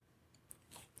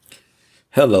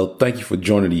Hello, thank you for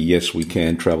joining the Yes We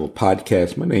Can Travel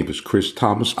podcast. My name is Chris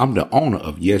Thomas. I'm the owner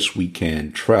of Yes We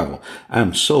Can Travel.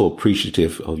 I'm so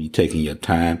appreciative of you taking your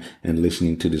time and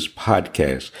listening to this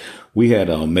podcast. We had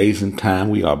an amazing time.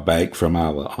 We are back from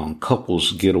our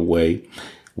couples getaway.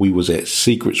 We was at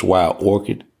Secrets Wild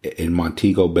Orchid in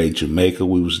Montego Bay, Jamaica.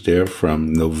 We was there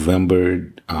from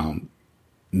November the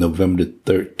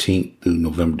 13th through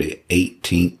November the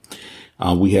 18th.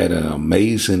 We had an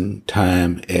amazing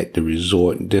time at the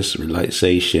resort. This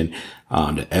relaxation,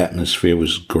 the atmosphere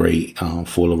was great,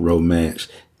 full of romance.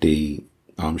 The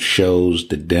shows,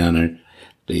 the dinner,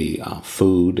 the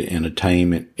food, the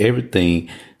entertainment, everything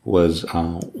was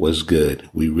good.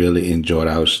 We really enjoyed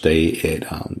our stay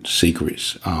at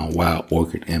Secrets Wild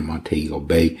Orchid in Montego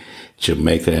Bay,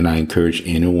 Jamaica, and I encourage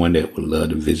anyone that would love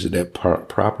to visit that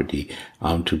property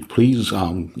to please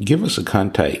give us a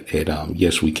contact at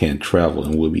Yes We Can Travel,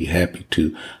 and we'll be happy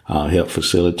to help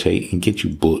facilitate and get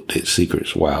you booked at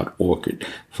Secrets Wild Orchid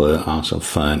for some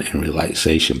fun and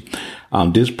relaxation.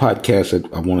 This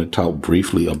podcast, I want to talk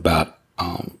briefly about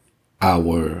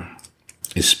our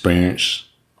experience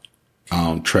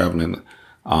traveling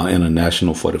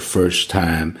international for the first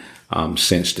time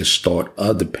since the start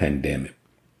of the pandemic.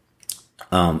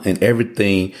 And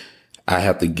everything I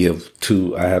have to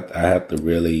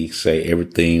really say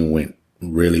everything went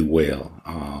really well.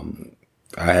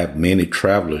 I have many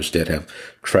travelers that have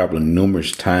traveled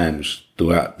numerous times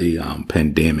throughout the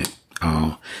pandemic,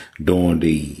 during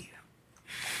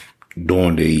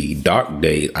the dark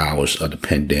day hours of the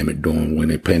pandemic, during when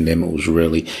the pandemic was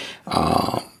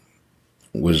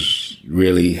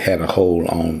really had a hold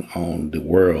on the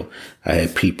world. I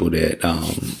had people that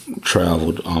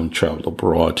traveled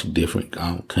abroad to different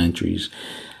countries,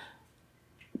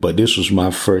 but this was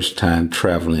my first time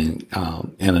traveling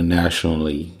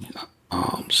internationally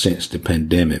since the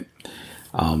pandemic.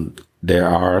 There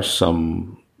are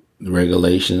some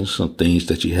regulations, some things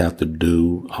that you have to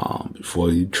do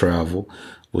before you travel,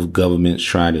 with governments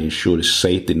trying to ensure the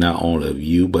safety not only of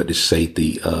you, but the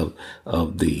safety of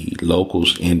the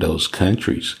locals in those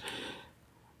countries.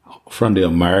 From the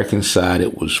American side,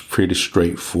 it was pretty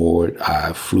straightforward.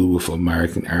 I flew with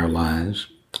American Airlines.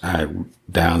 I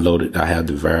have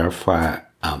the Verify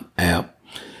app.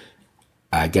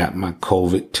 I got my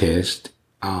COVID test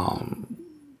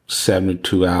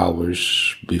 72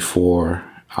 hours before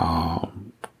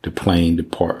the plane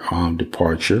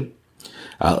departure.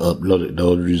 I uploaded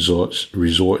those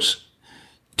resorts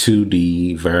to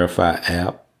the Verify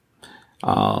app.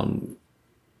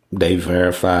 They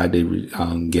verified, they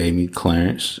gave me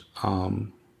clearance. I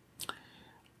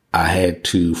had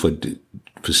to,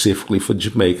 specifically for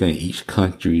Jamaica, and each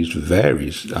country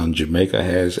varies. Jamaica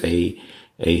has a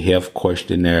health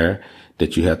questionnaire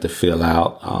that you have to fill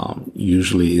out.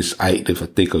 Usually it's active, I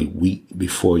think, a week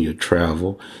before your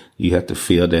travel. You have to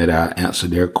fill that out, answer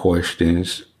their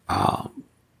questions.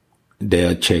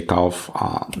 They'll check off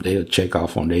on their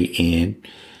end.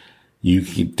 You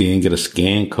can then get a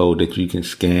scan code that you can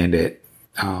scan that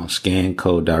scan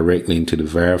code directly into the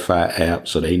Verify app,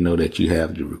 so they know that you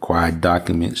have the required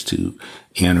documents to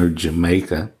enter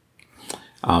Jamaica.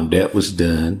 That was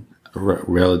done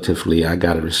relatively. I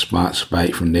got a response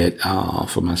back from that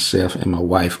for myself and my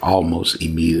wife almost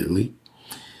immediately.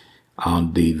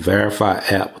 The Verify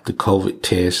app with the COVID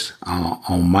test,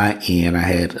 on my end, I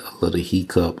had a little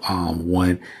hiccup.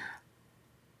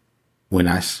 When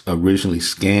I originally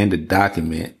scanned the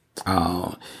document,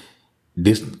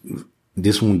 this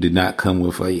one did not come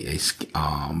with a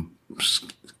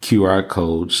QR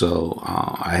code. So,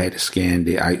 I had to scan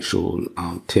the actual,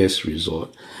 test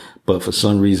result. But for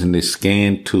some reason, the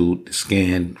scan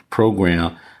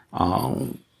program,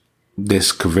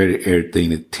 this converted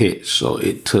everything to text. So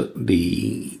it took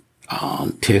the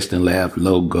testing lab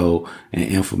logo and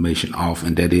information off,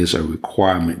 and that is a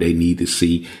requirement. They need to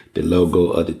see the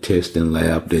logo of the testing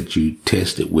lab that you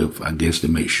tested with, I guess, to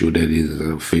make sure that it is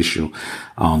an official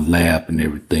lab and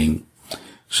everything.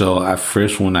 So our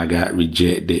first one, I got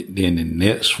rejected. Then the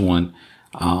next one,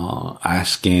 I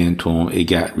scanned to them. It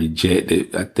got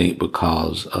rejected, I think,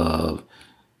 because of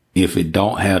if it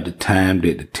don't have the time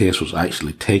that the test was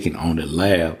actually taken on the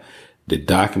lab. The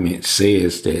document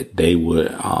says that they would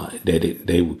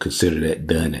consider that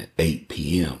done at 8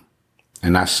 p.m.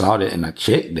 And I saw that and I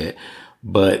checked that,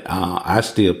 but I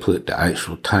still put the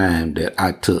actual time that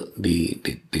I took the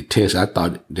test. I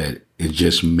thought that it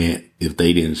just meant if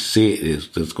they didn't see it, it's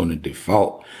just going to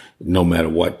default no matter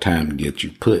what time that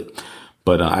you put.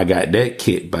 But I got that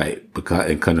kickback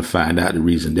and couldn't find out the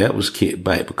reason that was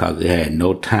kickback, because it had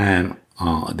no time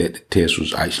that the test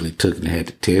was actually taken. It had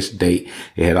the test date.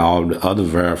 It had all the other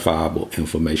verifiable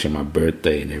information, my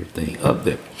birthday and everything up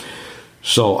there.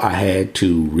 So I had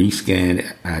to rescan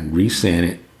it. I resent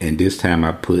it. And this time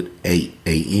I put 8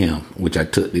 a.m., which I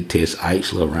took the test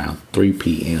actually around 3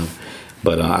 p.m.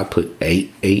 But I put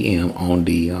 8 a.m. on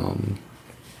the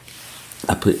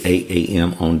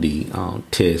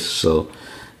test. So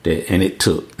that, and it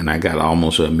took, and I got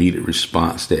almost an immediate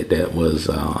response that was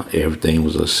everything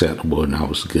was acceptable and I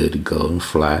was good to go and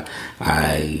fly.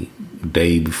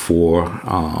 Day before,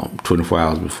 24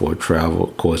 hours before travel,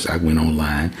 of course, I went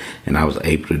online and I was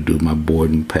able to do my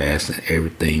boarding pass and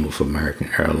everything with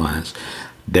American Airlines.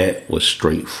 That was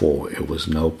straightforward. It was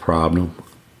no problem.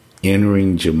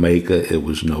 Entering Jamaica, it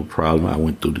was no problem. I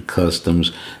went through the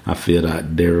customs. I filled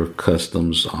out their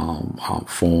customs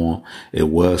form. It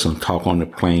was some talk on the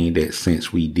plane that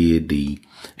since we did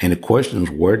and the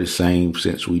questions were the same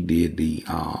since we did the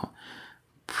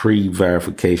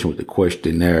pre-verification with the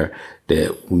questionnaire,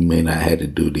 that we may not have to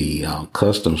do the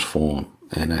customs form.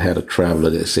 And I had a traveler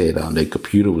that said their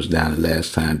computer was down the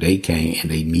last time they came and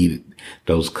they needed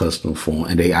those custom forms.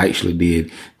 And they actually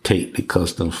did take the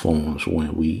custom forms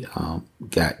when we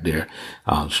got there.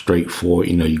 Straightforward.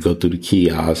 You go through the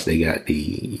kiosk. They got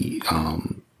the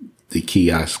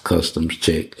kiosk customs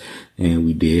check. And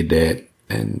we did that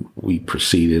and we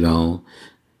proceeded on.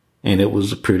 And it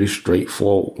was a pretty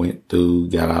straightforward, went through,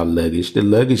 got our luggage. The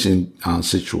luggage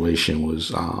situation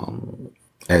was,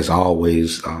 as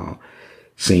always,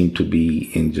 seemed to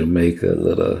be in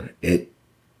Jamaica, at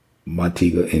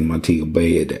Montego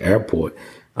Bay at the airport.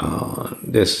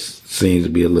 This seems to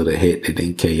be a little hectic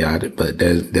and chaotic, but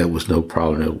that was no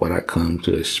problem of what I come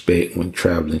to expect when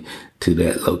traveling to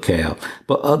that locale.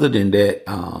 But other than that,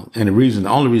 and the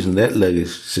only reason that luggage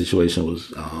situation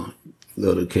was,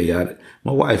 little chaotic.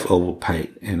 My wife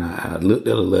overpacked, and I looked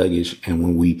at the luggage. And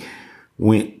when we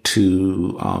went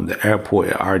to the airport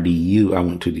at RDU, I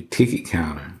went to the ticket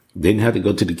counter. Didn't have to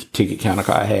go to the ticket counter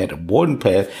because I had a boarding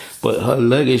pass, but her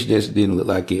luggage just didn't look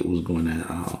like it was going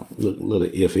to look a little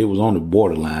iffy. It was on the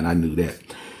borderline. I knew that.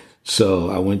 So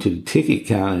I went to the ticket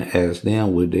counter and asked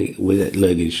them would that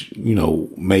luggage,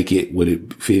 would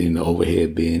it fit in the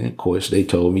overhead bin? And of course, they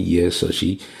told me yes. So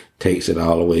she takes it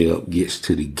all the way up, gets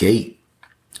to the gate.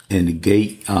 And the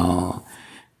gate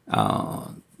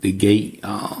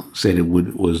said it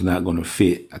was not going to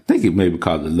fit. I think it may be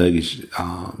because the luggage,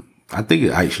 I think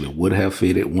it actually would have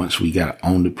fitted once we got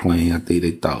on the plane. I think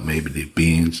they thought maybe the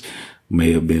bins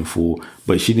may have been full,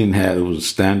 but she didn't have, it was a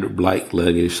standard black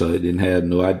luggage. So it didn't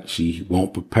have she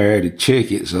won't prepare to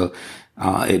check it. So,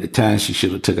 at the time she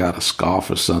should have took out a scarf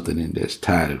or something and just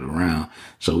tied it around.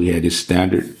 So we had this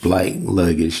standard black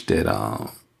luggage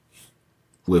that,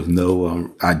 with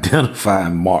no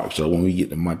identifying marks. So when we get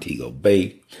to Montego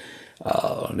Bay,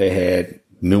 they had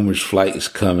numerous flights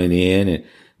coming in, and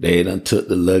they done took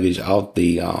the luggage off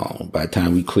by the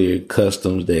time we cleared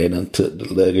customs, they done took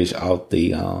the luggage off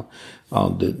the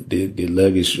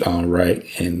luggage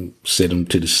rack and set them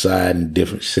to the side in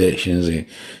different sections. And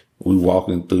we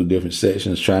walking through different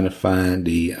sections trying to find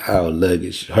her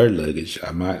luggage. I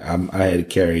had to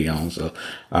carry on, so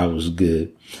I was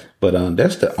good. But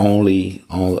that's the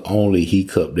only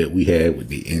hiccup that we had with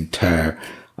the entire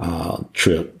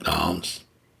trip.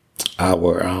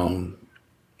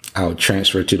 Our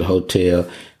transfer to the hotel,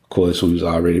 of course, we was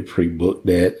already pre-booked.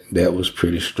 That was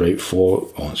pretty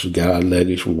straightforward. Once we got our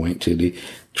luggage, we went to the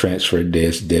transfer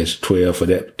desk 12 for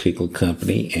that particular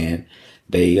company, and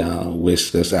they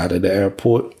whisked us out of the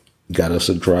airport, got us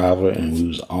a driver, and we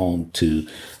was on to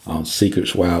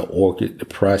Secrets Wild Orchid. The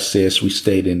process, we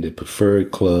stayed in the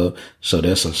Preferred Club, so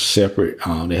that's a separate.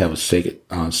 They have a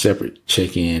separate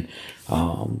check-in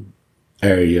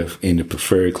area in the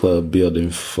Preferred Club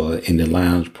building in the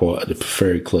lounge part of the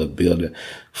Preferred Club building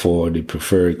for the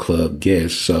Preferred Club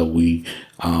guests. So we,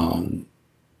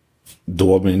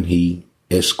 Dorman, he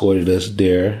escorted us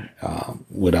there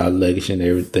with our luggage and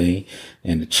everything.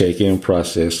 And the check-in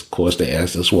process, of course, they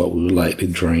asked us what we would like to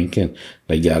drink, and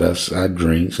they got us our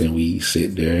drinks, and we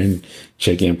sit there, and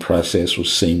check-in process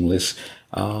was seamless.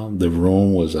 The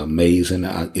room was amazing.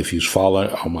 If you follow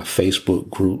on my Facebook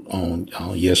group on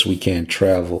Yes We Can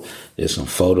Travel, there's some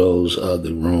photos of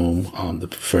the room, the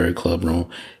Preferred Club room.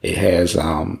 It has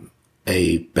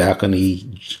a balcony,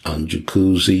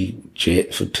 jacuzzi,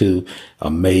 jet for two.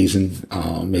 Amazing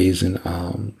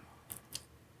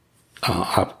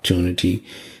opportunity.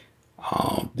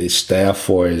 The staff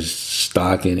for is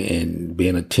stocking and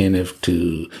being attentive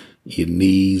to your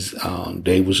needs.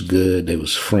 They was good. They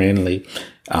was friendly.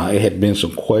 It had been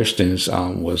some questions,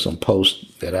 with some posts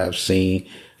that I've seen,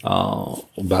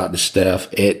 about the staff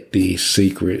at the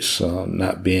Secrets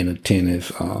not being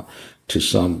attentive to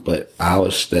some, but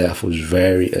our staff was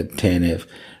very attentive.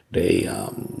 They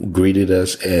greeted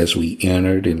us as we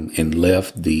entered and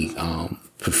left the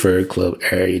Preferred Club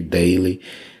area daily.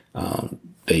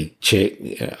 They checked,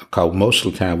 cause most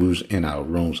of the time we was in our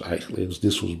rooms. Actually,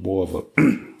 this was more of a,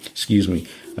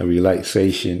 a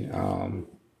relaxation,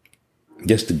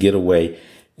 just to get away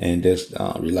and just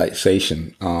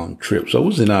relaxation trip. So it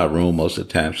was in our room most of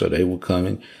the time. So they would come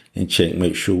in and check,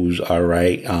 make sure we was all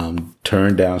right.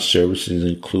 Turn down services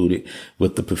included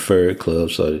with the Preferred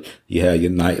Club. So you have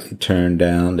your nightly turn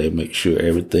down. They make sure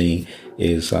everything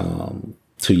is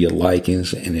to your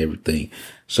likings and everything.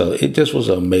 So it just was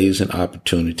an amazing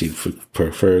opportunity. For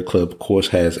Preferred Club, of course,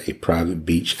 has a private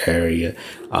beach area.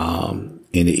 In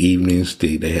the evenings,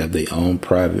 they have their own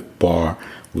private bar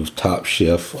with Top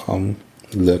Chef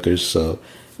liquors. So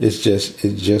it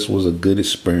just was a good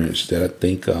experience that I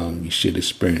think you should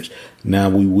experience. Now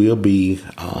we will be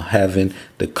having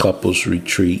the couples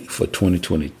retreat for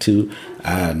 2022.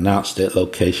 I announced that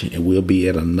location. It will be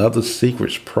at another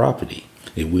Secrets property.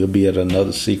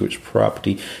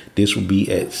 This will be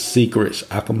at Secrets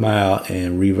Acamal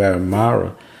and Riviera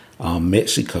Mara,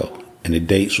 Mexico. And the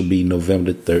dates will be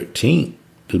November 13th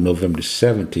to November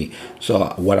 17th.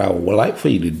 So what I would like for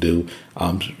you to do,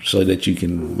 so that you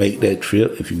can make that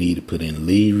trip, if you need to put in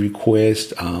leave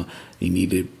requests, you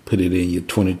need to put it in your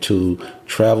 22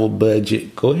 travel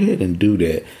budget, go ahead and do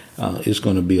that. It's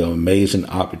going to be an amazing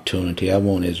opportunity. I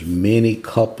want as many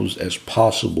couples as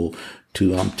possible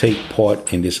to take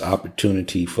part in this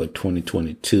opportunity for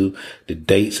 2022. The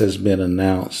dates has been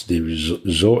announced. The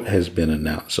resort has been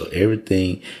announced. So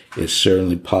everything is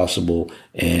certainly possible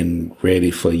and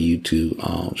ready for you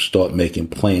to start making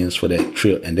plans for that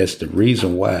trip. And that's the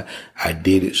reason why I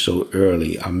did it so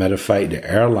early. As a matter of fact, the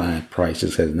airline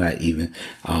prices has not even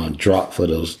dropped for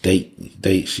those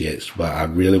dates yet. But I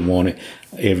really wanted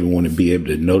everyone to be able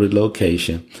to know the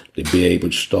location, to be able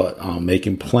to start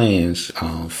making plans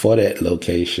for that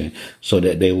location so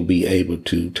that they will be able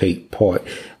to take part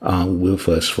with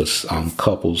us for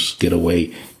couples getaway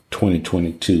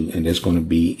 2022. And that's going to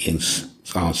be in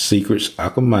Secrets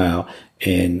Acamal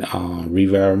and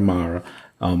Riviera Mara,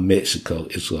 Mexico.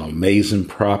 It's an amazing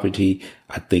property.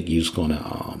 I think you're going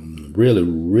to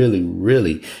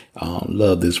really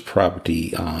love this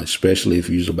property, especially if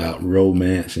you're about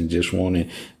romance and just wanting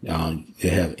to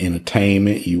have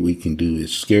entertainment. We can do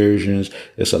excursions.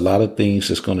 There's a lot of things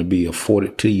that's going to be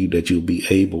afforded to you that you'll be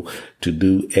able to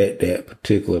do at that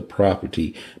particular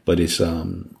property. But it's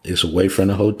away from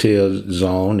the hotel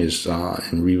zone. It's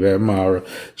in Riviera Mara,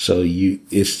 so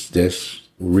that's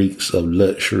reeks of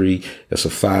luxury. It's a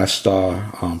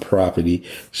 5-star property.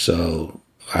 So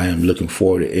I am looking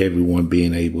forward to everyone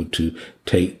being able to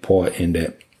take part in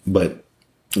that. But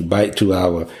back to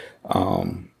our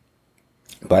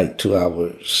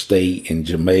stay in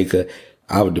Jamaica.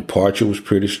 Our departure was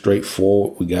pretty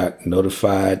straightforward. We got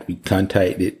notified. We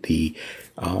contacted the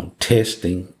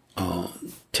testing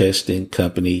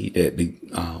company that the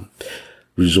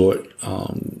resort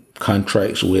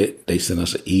contracts with. They sent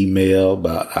us an email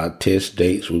about our test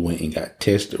dates. We went and got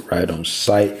tested right on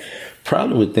site.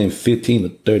 Probably within 15 to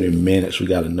 30 minutes, we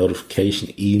got a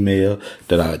notification email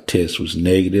that our test was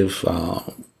negative.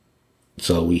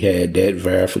 So we had that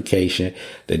verification.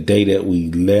 The day that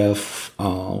we left,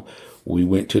 we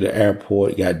went to the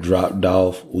airport, got dropped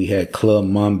off. We had Club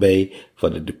Mombay for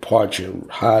the departure.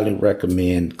 Highly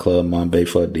recommend Club Mombay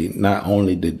for not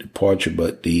only the departure,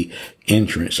 but the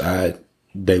entrance.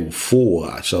 They were full.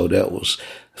 So that was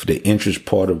for the entrance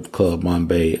part of Club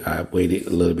Mombay. I waited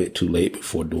a little bit too late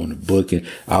before doing the booking.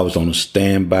 I was on a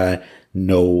standby.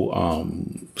 No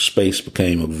space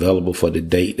became available for the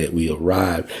date that we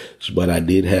arrived, but I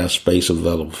did have space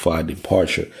available for our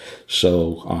departure.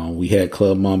 So we had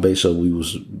Club Mombay, so we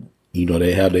was,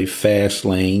 they have their fast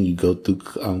lane. You go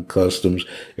through customs,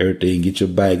 everything, get your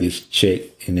baggage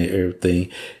checked and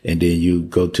everything, and then you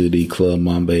go to the Club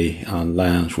Mombay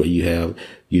lounge where you have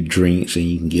your drinks and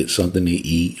you can get something to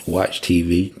eat, watch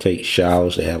TV, take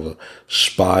showers. They have a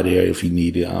spa there if you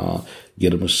need to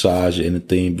get a massage or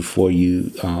anything before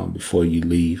you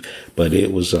leave. But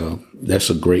it was that's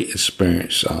a great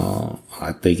experience.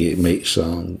 I think it makes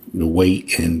the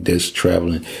wait and just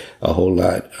traveling a whole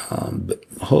lot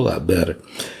better.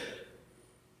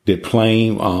 The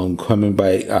plane coming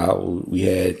back, we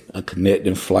had a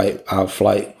connecting flight. Our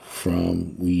flight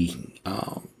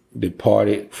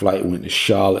departed, flight went to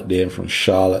Charlotte. Then from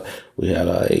Charlotte, we had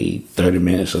a 30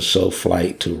 minutes or so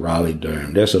flight to Raleigh,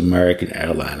 Durham. That's American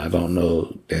Airline. I don't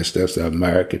know. That's the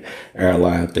American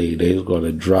Airline thing. They're going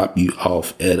to drop you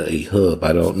off at a hub.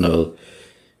 I don't know.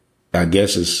 I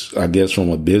guess from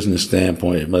a business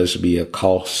standpoint, it must be a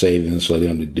cost savings for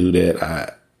them to do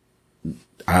that.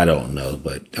 I don't know,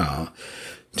 but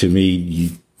to me, you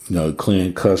know,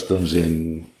 clearing customs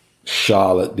in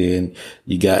Charlotte, then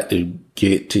you got to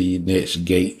get to your next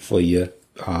gate for your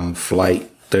flight,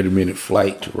 30-minute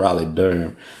flight to Raleigh,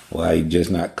 Durham. Well, you're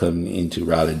just not coming into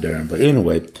Raleigh, Durham. But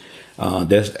anyway,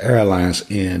 that's the airlines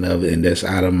end of it, and that's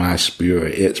out of my sphere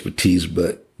of expertise,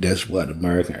 but that's what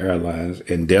American Airlines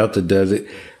and Delta does it.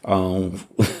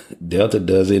 Delta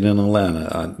does it in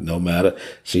Atlanta. No matter,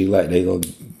 seems like they're going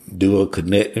to do a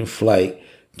connecting flight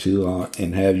to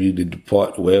and have you to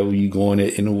depart wherever you're going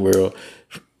in the world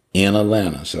in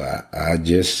Atlanta. So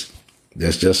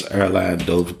that's just airline,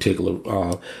 those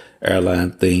particular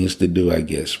airline things to do, I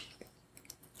guess.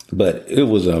 But it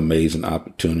was an amazing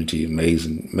opportunity,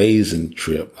 amazing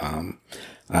trip.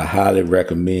 I highly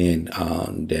recommend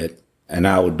that, and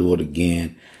I will do it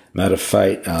again. Matter of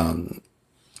fact,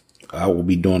 I will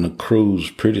be doing a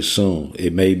cruise pretty soon.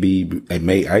 It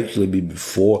may actually be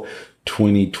before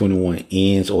 2021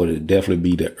 ends, or it'll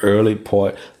definitely be the early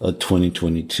part of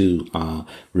 2022.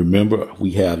 Remember,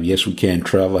 we have Yes We Can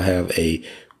Travel have a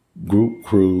group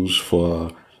cruise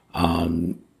for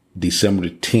December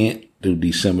the 10th through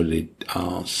December the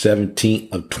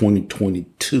 17th of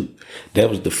 2022. That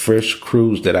was the first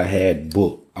cruise that I had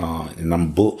booked, and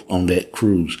I'm booked on that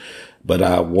cruise. But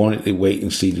I wanted to wait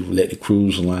and see to let the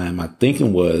cruise line. My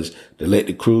thinking was to let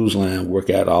the cruise line work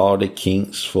out all the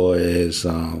kinks for as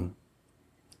the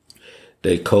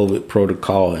COVID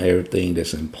protocol and everything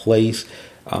that's in place.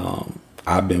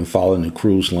 I've been following the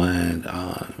cruise line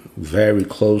very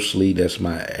closely. That's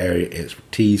my area of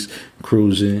expertise,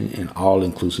 cruising and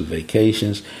all-inclusive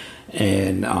vacations.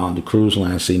 And the cruise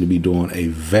line seem to be doing a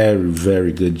very,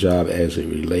 very good job as it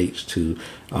relates to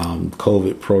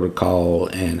COVID protocol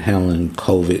and handling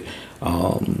COVID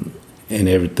and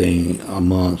everything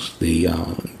amongst the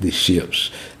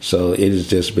ships. So it has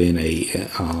just been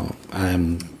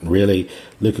I'm really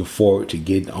looking forward to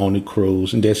getting on the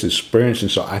cruise and just experiencing,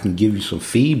 so I can give you some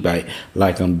feedback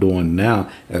like I'm doing now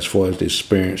as far as the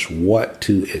experience, what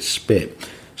to expect.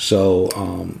 So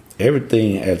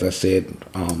everything, as I said,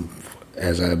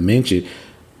 as I mentioned,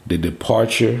 the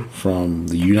departure from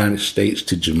the United States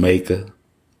to Jamaica,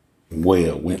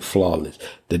 went flawless.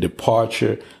 The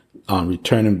departure,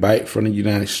 returning back from the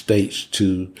United States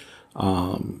to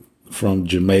from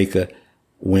Jamaica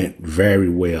went very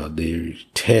well. The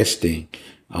testing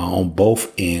on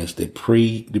both ends, the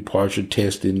pre-departure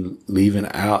testing leaving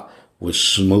out was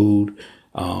smooth.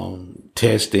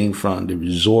 Testing from the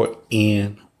resort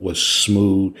end was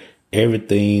smooth.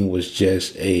 Everything was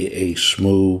just a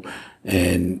smooth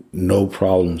and no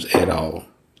problems at all.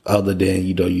 Other than,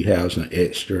 you have some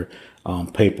extra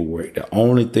paperwork. The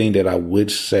only thing that I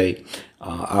would say,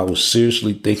 I was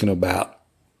seriously thinking about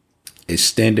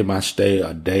extending my stay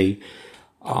a day.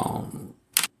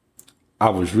 I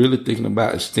was really thinking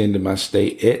about extending my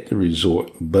stay at the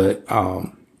resort, but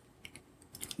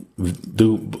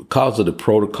because of the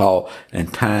protocol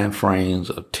and time frames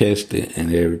of testing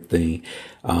and everything,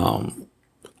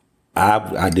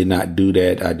 I did not do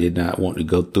that. I did not want to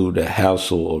go through the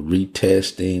hassle of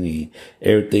retesting and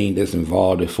everything that's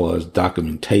involved as far as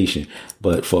documentation.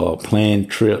 But for planned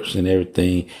trips and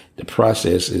everything, the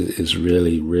process is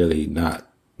really, really not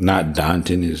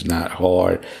daunting. It's not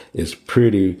hard. It's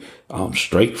pretty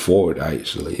straightforward.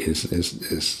 Actually,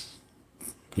 it's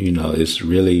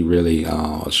really, really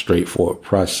a straightforward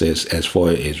process as far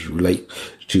as relates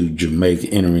to Jamaica,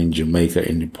 entering Jamaica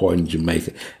and departing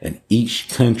Jamaica. And each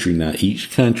country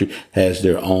has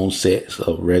their own sets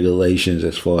of regulations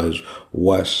as far as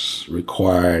what's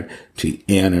required to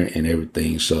enter and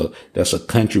everything. So that's a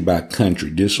country by country.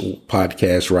 This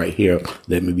podcast right here,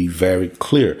 let me be very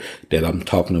clear that I'm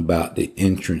talking about the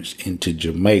entrance into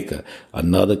Jamaica.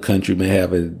 Another country may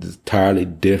have an entirely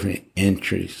different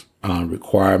entrance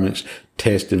requirements,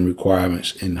 testing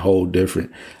requirements, and whole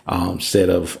different set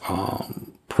of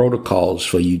protocols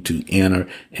for you to enter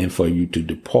and for you to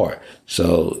depart.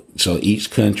 So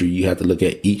each country, you have to look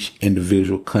at each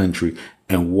individual country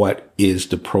and what is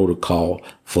the protocol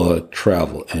for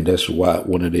travel. And that's why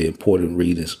one of the important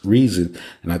reasons,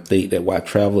 and I think that why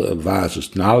travel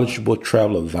advisors, knowledgeable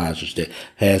travel advisors that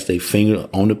has their finger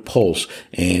on the pulse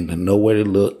and know where to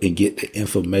look and get the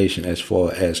information as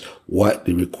far as what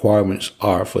the requirements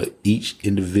are for each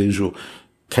individual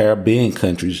Caribbean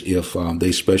countries, if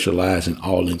they specialize in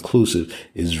all-inclusive,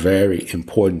 is very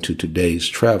important to today's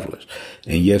travelers.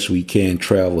 And yes, we can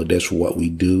travel. That's what we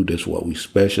do. That's what we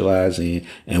specialize in.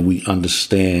 And we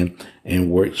understand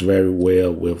and works very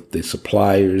well with the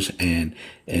suppliers and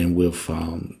with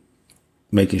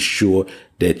making sure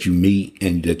that you meet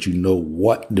and that you know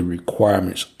what the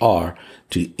requirements are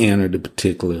to enter the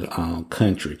particular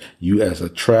country. You as a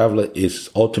traveler, it's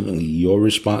ultimately your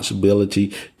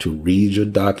responsibility to read your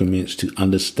documents, to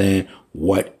understand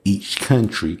what each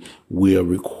country will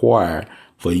require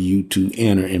for you to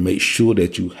enter and make sure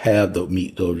that you have to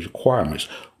meet those requirements.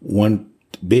 One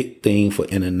big thing for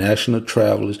international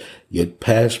travelers, your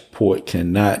passport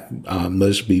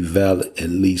must be valid at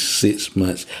least 6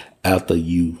 months after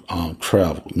you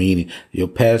travel, meaning your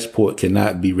passport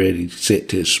cannot be ready set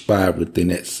to expire within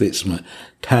that 6 month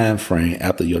time frame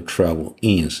after your travel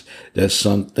ends. There's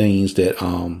some things that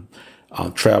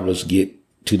travelers get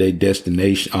to their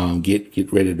destination,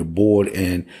 get ready to board,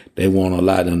 and they won't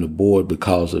allow them to board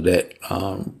because of that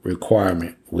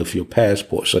requirement with your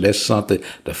passport. So that's something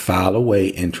to file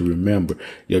away and to remember.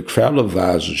 Your travel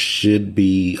advisor should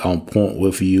be on point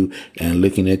with you and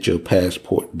looking at your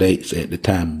passport dates at the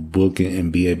time of booking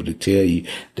and be able to tell you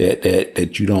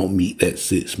that you don't meet that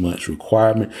 6 months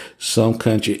requirement. Some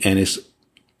country, and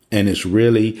it's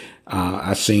really,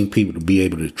 I've seen people to be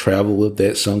able to travel with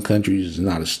that. Some countries is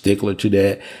not a stickler to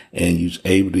that, and you're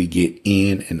able to get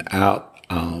in and out.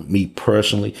 Me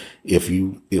personally, if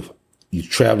you're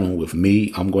traveling with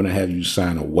me, I'm going to have you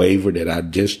sign a waiver that I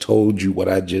just told you what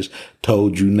I just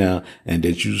told you now, and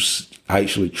that you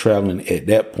actually traveling at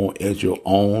that point at your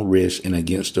own risk and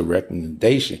against the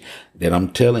recommendation that I'm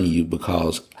telling you,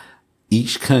 because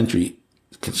each country,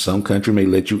 some country may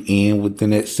let you in within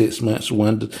that 6 months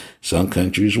window. Some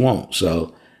countries won't.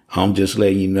 So I'm just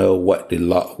letting you know what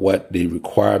the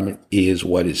requirement is,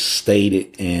 what is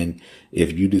stated. And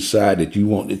if you decide that you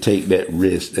want to take that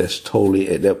risk, that's totally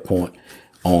at that point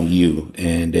on you,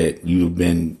 and that you've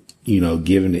been,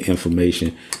 given the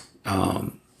information,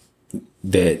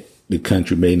 that the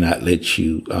country may not let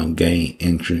you, gain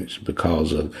entrance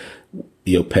because of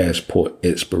your passport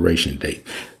expiration date.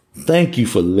 Thank you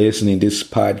for listening to this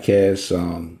podcast.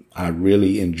 I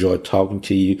really enjoy talking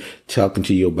to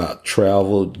you about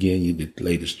travel, getting you the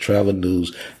latest travel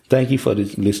news. Thank you for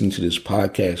listening to this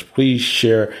podcast. Please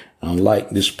share and like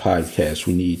this podcast.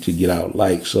 We need to get our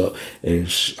likes up and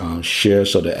share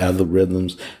so the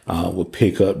algorithms will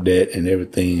pick up that and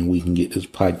everything, and we can get this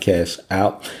podcast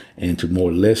out and to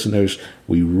more listeners.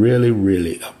 We really,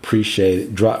 really appreciate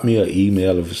it. Drop me an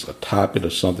email if it's a topic or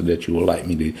something that you would like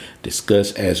me to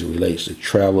discuss as it relates to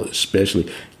travel, especially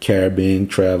Caribbean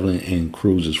traveling and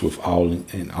cruises with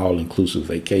all-inclusive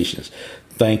vacations.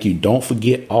 Thank you. Don't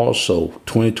forget also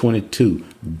 2022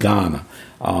 Ghana.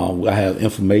 I have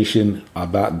information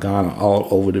about Ghana all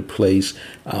over the place.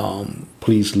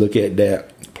 Please look at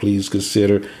that. Please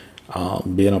consider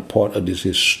being a part of this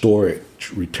historic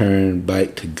return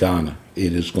back to Ghana.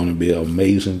 It is going to be an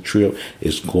amazing trip.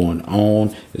 It's going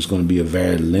on. It's going to be a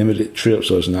very limited trip,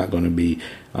 so it's not going to be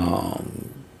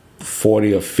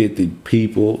 40 or 50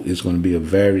 people. It's going to be a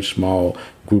very small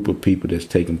group of people that's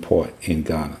taking part in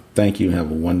Ghana. Thank you.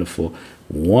 Have a wonderful,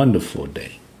 wonderful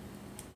day.